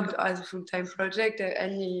full-time job. As a full-time project.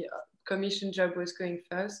 Any commission job was going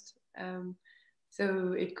first.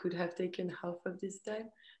 So it could have taken half of this time.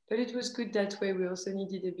 But it was good that way. We also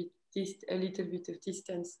needed a little bit of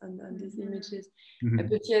distance on these images. Mm-hmm.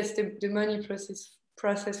 But yes, the money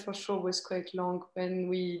process for sure was quite long. When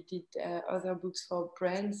we did other books for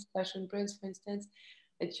brands, fashion brands, for instance,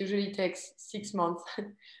 it usually takes 6 months.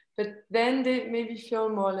 But then they maybe feel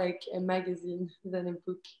more like a magazine than a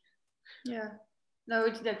book. Yeah, no,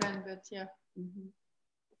 it depends, but yeah.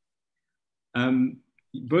 Mm-hmm.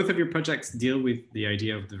 Both of your projects deal with the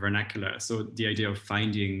idea of the vernacular, so the idea of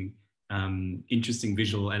finding interesting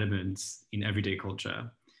visual elements in everyday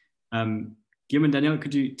culture. Guillaume and Daniel,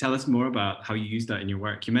 could you tell us more about how you use that in your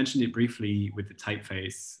work? You mentioned it briefly with the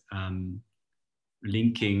typeface,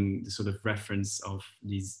 linking the sort of reference of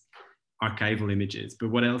these archival images, but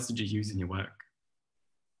what else did you use in your work?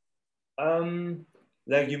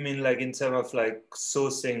 Like, you mean like in terms of like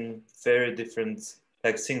sourcing very different,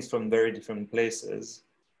 like things from very different places?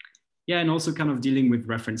 Yeah, and also kind of dealing with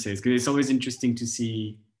references, because it's always interesting to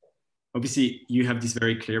see. Obviously, you have this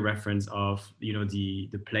very clear reference of, you know, the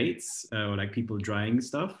plates or like people drying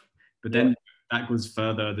stuff, but then that goes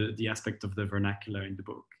further, the aspect of the vernacular in the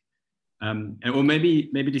book. Or maybe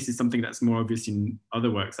this is something that's more obvious in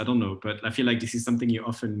other works, I don't know, but I feel like this is something you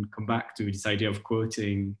often come back to, this idea of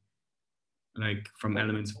quoting like from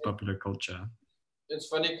elements of popular culture. It's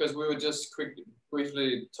funny because we were just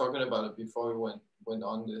briefly talking about it before we went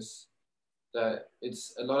on this, that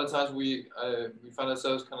it's a lot of times we find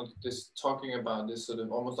ourselves kind of just talking about this sort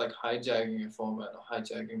of almost like hijacking a format or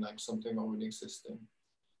hijacking like something already existing,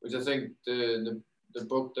 which I think the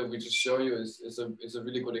book that we just show you is a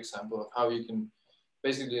really good example of how you can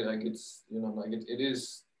basically, like, it's, you know, like it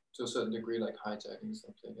is to a certain degree like hijacking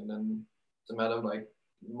something, and then it's a matter of like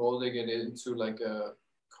molding it into like a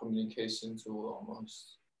communication tool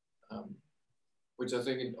almost, which I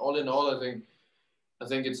think all in all, I think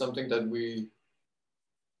it's something that we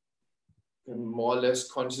can more or less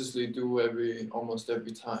consciously do almost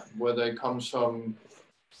every time, whether it comes from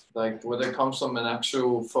an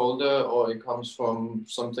actual folder or it comes from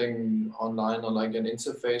something online or like an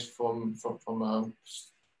interface from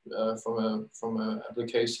a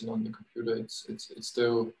application on the computer.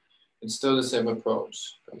 It's still the same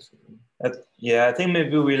approach, basically. Yeah, I think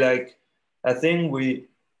maybe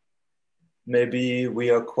maybe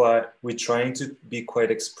we're trying to be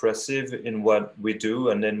quite expressive in what we do,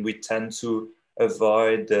 and then we tend to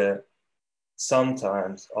avoid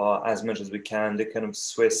sometimes, or as much as we can, the kind of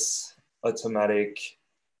Swiss automatic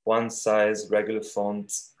one size regular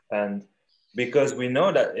font. And because we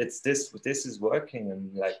know that this is working,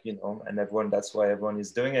 and like, you know, and that's why everyone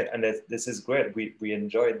is doing it, and this is great. We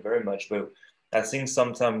enjoy it very much, but I think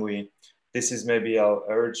sometimes this is maybe our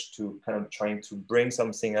urge to kind of trying to bring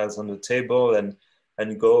something else on the table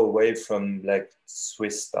and go away from like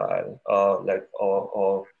Swiss style,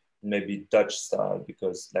 or maybe Dutch style,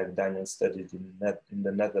 because like Daniel studied in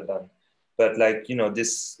the Netherlands. But like, you know,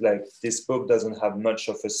 this book doesn't have much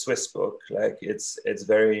of a Swiss book. Like it's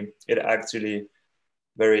actually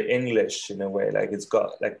very English in a way. Like it's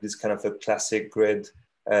got like this kind of a classic grid,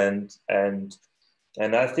 and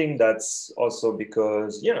I think that's also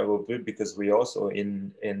because, you know, because we also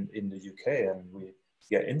in the UK, and we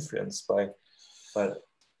get influenced by. But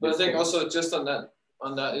I think also just on that,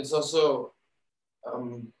 it's also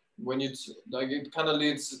when you like, it kind of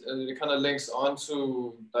links on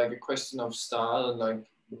to like a question of style and like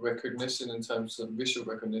recognition in terms of visual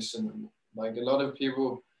recognition. Like a lot of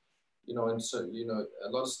people, you know, and so, you know, a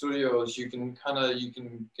lot of studios, you can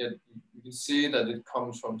see that it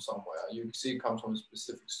comes from somewhere. You can see it comes from a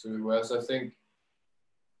specific studio. Whereas I think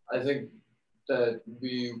that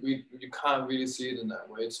you can't really see it in that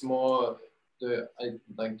way. It's more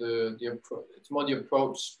it's more the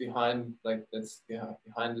approach behind, like, that's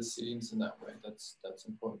behind the scenes in that way. That's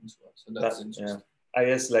important to us. So that's interesting. Yeah. I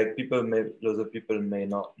guess like lots of people may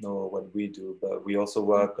not know what we do, but we also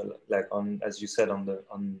work like on, as you said, on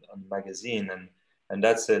magazine, and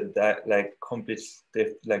that's like complete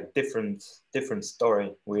like different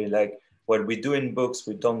story. We like what we do in books,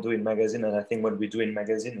 we don't do in magazine, and I think what we do in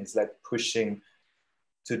magazine is like pushing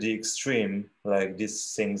to the extreme, like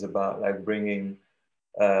these things about like bringing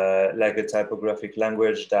like a typographic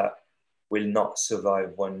language that will not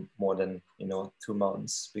survive more than, you know, 2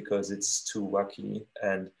 months, because it's too wacky,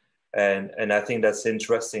 and I think that's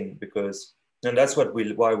interesting, because, and that's why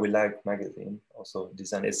we like magazine also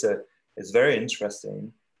design. It's very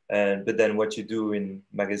interesting, but then what you do in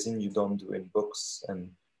magazine you don't do in books,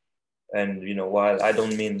 and you know, while I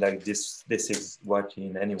don't mean like this is wacky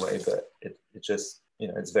in any way, but it just, you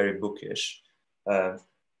know, it's very bookish.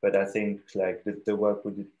 But I think like the work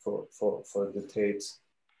we did for the Tate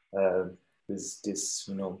is this,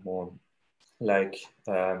 you know, more like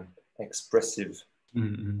expressive.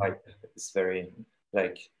 Like it's very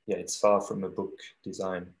like, yeah, it's far from a book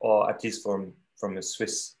design, or at least from a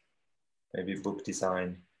Swiss maybe book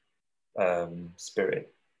design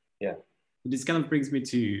spirit. Yeah. This kind of brings me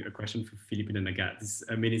to a question for Philippine and Agathe.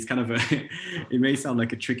 I mean, it's kind of it may sound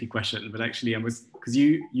like a tricky question, but actually because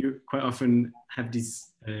you quite often have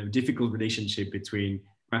this difficult relationship between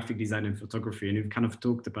graphic design and photography, and you've kind of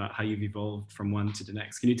talked about how you've evolved from one to the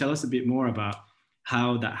next. Can you tell us a bit more about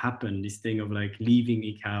how that happened, this thing of like leaving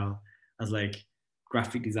ICAL as like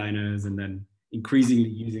graphic designers, and then increasingly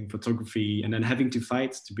using photography, and then having to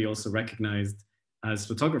fight to be also recognized as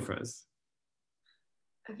photographers?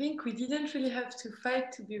 I think we didn't really have to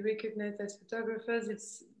fight to be recognized as photographers.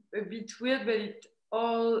 It's a bit weird, but it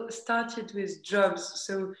all started with jobs.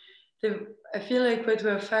 So I feel like what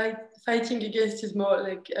we're fighting against is more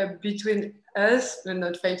like between us. We're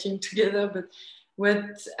not fighting together, but what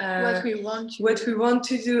we want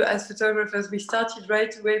to do as photographers. We started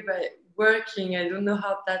right away by working. I don't know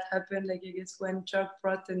how that happened. Like, I guess one job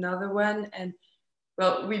brought another one, and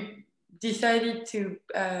well, we decided to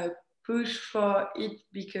push for it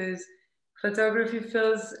because photography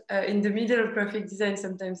feels in the middle of graphic design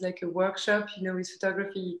sometimes like a workshop. You know, with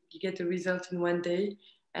photography, you get a result in one day,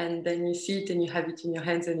 and then you see it and you have it in your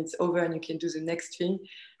hands and it's over and you can do the next thing.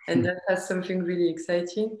 And that has something really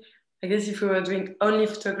exciting. I guess if we were doing only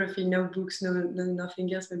photography, no books,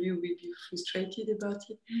 nothing else, maybe we'd be frustrated about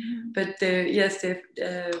it. Mm-hmm. But yes, the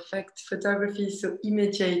fact photography is so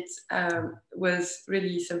immediate was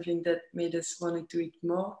really something that made us want to do it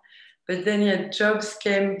more. But then, yeah, jobs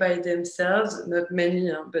came by themselves, not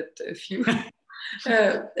many, but a few.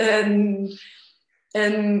 And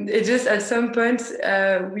it just, at some point,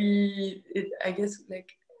 I guess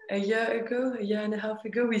like a year and a half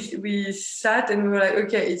ago, we sat and we were like,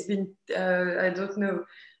 okay, it's been, I don't know,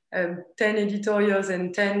 10 editorials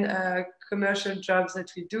and 10 commercial jobs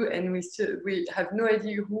that we do, and we have no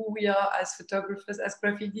idea who we are as photographers, as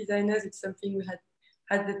graphic designers. It's something we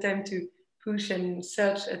had the time to push and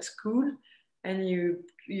search at school, and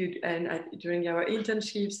during our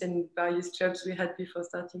internships and various jobs we had before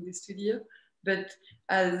starting the studio. but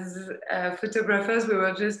as photographers, we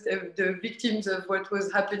were just the victims of what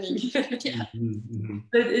was happening. Yeah.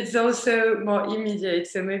 But it's also more immediate,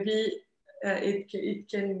 so maybe it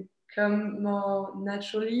can come more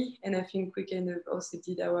naturally. And I think we kind of also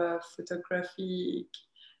did our photography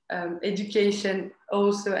education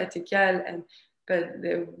also at ECAL, but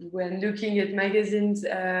when looking at magazines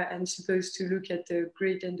and supposed to look at the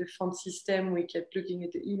grid and the font system, we kept looking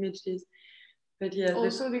at the images. But yeah,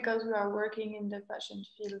 also because we are working in the fashion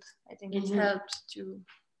field, I think it helps to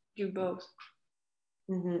do both.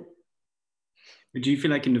 Do you feel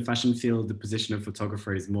like in the fashion field, the position of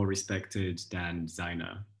photographer is more respected than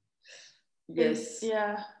designer? Yes.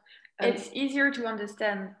 Yeah. It's easier to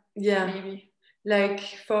understand. Yeah. Maybe. Like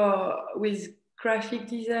with graphic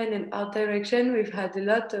design and art direction, we've had a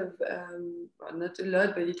lot of, well, not a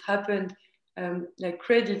lot, but it happened, like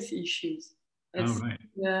credits issues. Oh, right.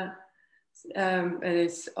 Yeah. And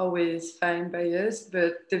it's always fine by us,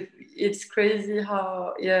 but it's crazy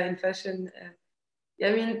how, yeah, in fashion,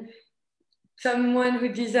 I mean, someone who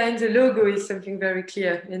designs a logo is something very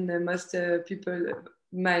clear in most people's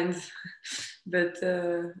minds. But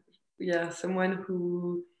yeah, someone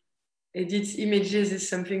who edits images is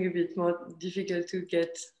something a bit more difficult to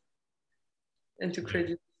get and to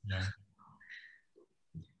credit.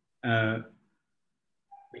 Yeah.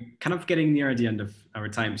 We're kind of getting near the end of our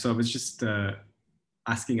time. So I was just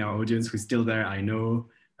asking our audience who's still there, I know,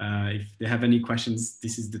 if they have any questions,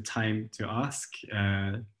 this is the time to ask.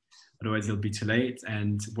 Otherwise it'll be too late.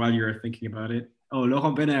 And while you're thinking about it, oh,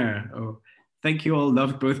 Laurent Benner, oh, thank you all,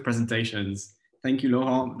 loved both presentations. Thank you,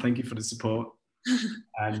 Laurent, thank you for the support.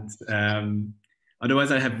 And otherwise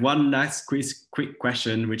I have one last quick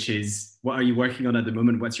question, which is, what are you working on at the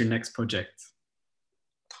moment? What's your next project?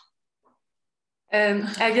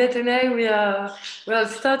 Agathe and I, we are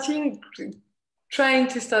trying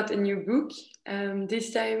to start a new book.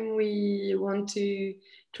 This time we want to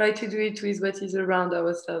try to do it with what is around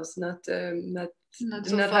ourselves, not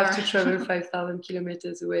have to travel 5,000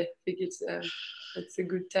 kilometers away. I think it's a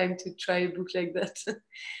good time to try a book like that.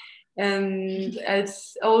 And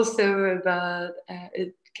it's also about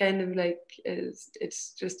it kind of like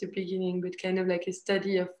it's just a beginning, but kind of like a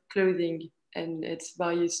study of clothing and its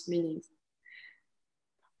various meanings.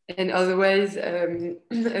 And otherwise, a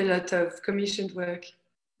lot of commissioned work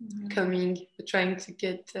coming, trying to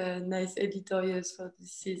get nice editorials for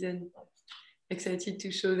this season. Excited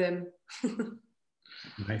to show them.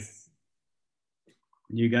 Nice.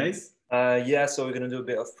 You guys? Yeah, so we're gonna do a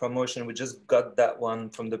bit of promotion. We just got that one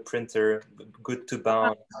from the printer, good to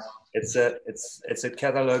bound. It's a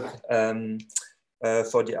catalog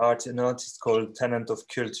for the art, an artist called Tenant of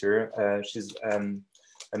Culture. She's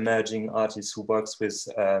emerging artist who works with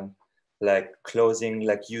like clothing,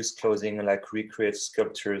 like used clothing, and like recreate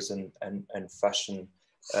sculptures and fashion.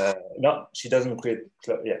 She doesn't create,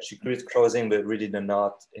 she creates clothing, but really in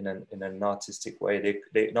an artistic way.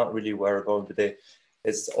 They're not really wearable, but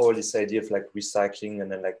it's all this idea of like recycling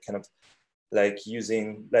and then like kind of like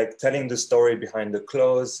using, like telling the story behind the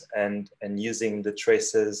clothes and using the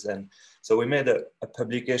traces. And so we made a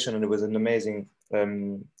publication, and it was an amazing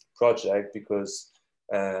project because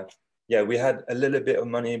we had a little bit of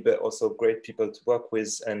money, but also great people to work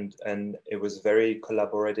with, and it was very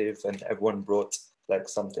collaborative, and everyone brought like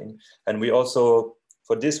something. And we also,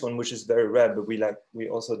 for this one, which is very rare, but we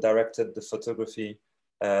also directed the photography,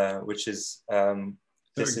 which is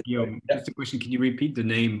Guillaume, just a question, can you repeat the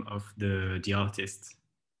name of the artist?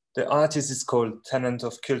 The artist is called Tenant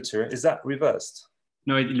of Culture. Is that reversed?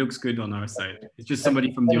 No, it looks good on our side. It's just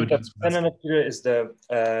somebody from the audience. Tenant of Culture is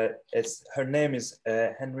her name is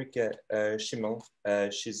Henrike Schimmel.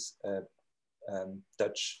 She's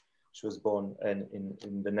Dutch. She was born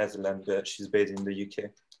in the Netherlands, but she's based in the UK.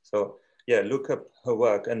 So yeah, look up her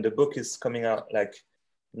work. And the book is coming out like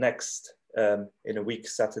next in a week,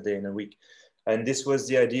 Saturday in a week. And this was,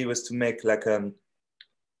 the idea was to make like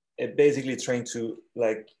basically trying to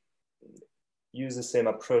like use the same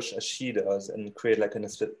approach as she does and create like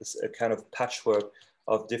a kind of patchwork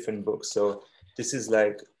of different books. So this is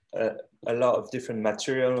like a lot of different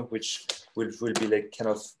material which will be like kind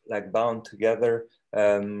of like bound together,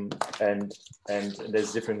 and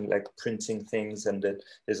there's different like printing things, and then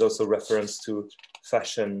there's also reference to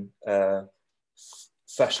fashion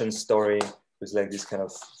story with like this kind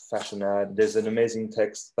of fashion ad. There's an amazing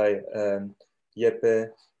text by Jeppe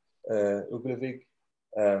Uglevig.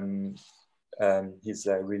 He's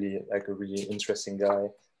a really interesting guy.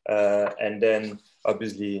 And then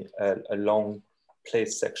obviously a long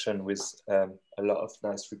place section with a lot of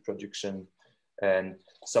nice reproduction and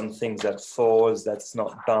some things that falls, that's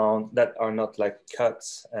not bound, that are not like cut,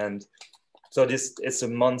 and So it's a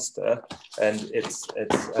monster, and it's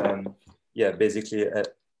yeah, basically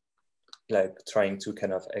like trying to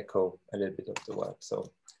kind of echo a little bit of the work.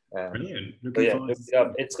 So brilliant. So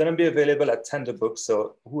yeah, it's going to be available at Tender Books.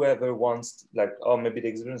 So whoever wants, like, oh, maybe the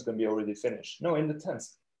exhibition is going to be already finished. No, in the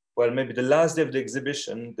 10th. Well, maybe the last day of the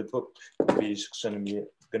exhibition, the book is going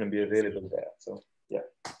to be available there. So yeah,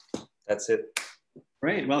 that's it.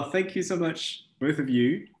 Great. Well, thank you so much, both of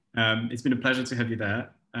you. It's been a pleasure to have you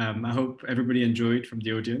there. I hope everybody enjoyed from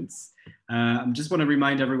the audience. I just want to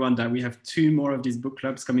remind everyone that we have 2 more of these book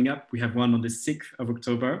clubs coming up. We have one on the 6th of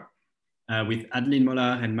October. With Adeline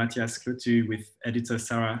Mollard and Mathias Clottu with editor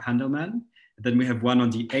Sarah Handelman. Then we have one on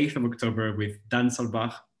the 8th of October with Dan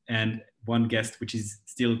Solbach and one guest, which is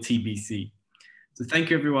still TBC. So thank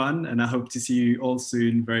you, everyone. And I hope to see you all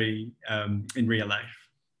soon, very in real life.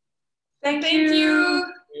 Thank you.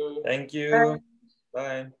 Thank you.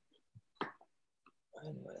 Bye.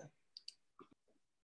 Bye.